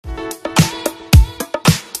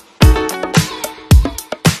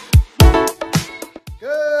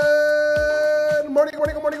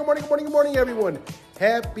Good morning, everyone.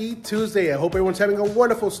 Happy Tuesday. I hope everyone's having a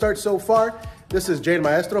wonderful start so far. This is Jade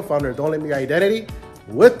Maestro, founder of Don't Let Me Your Identity,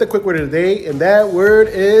 with the quick word of the day, and that word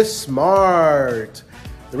is smart.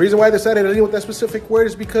 The reason why I decided to deal with that specific word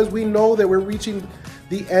is because we know that we're reaching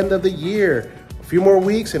the end of the year. A few more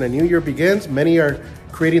weeks and a new year begins. Many are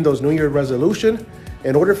creating those New Year resolutions.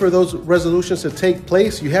 In order for those resolutions to take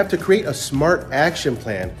place, you have to create a smart action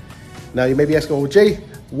plan. Now, you may be asking, well, Jay,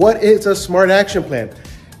 what is a smart action plan?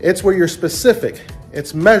 It's where you're specific,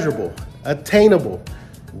 it's measurable, attainable,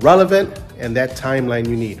 relevant, and that timeline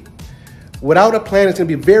you need. Without a plan, it's going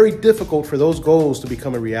to be very difficult for those goals to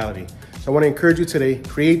become a reality. So I want to encourage you today,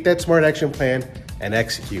 create that smart action plan and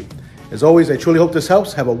execute. As always, I truly hope this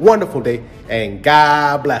helps. Have a wonderful day and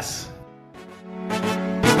God bless.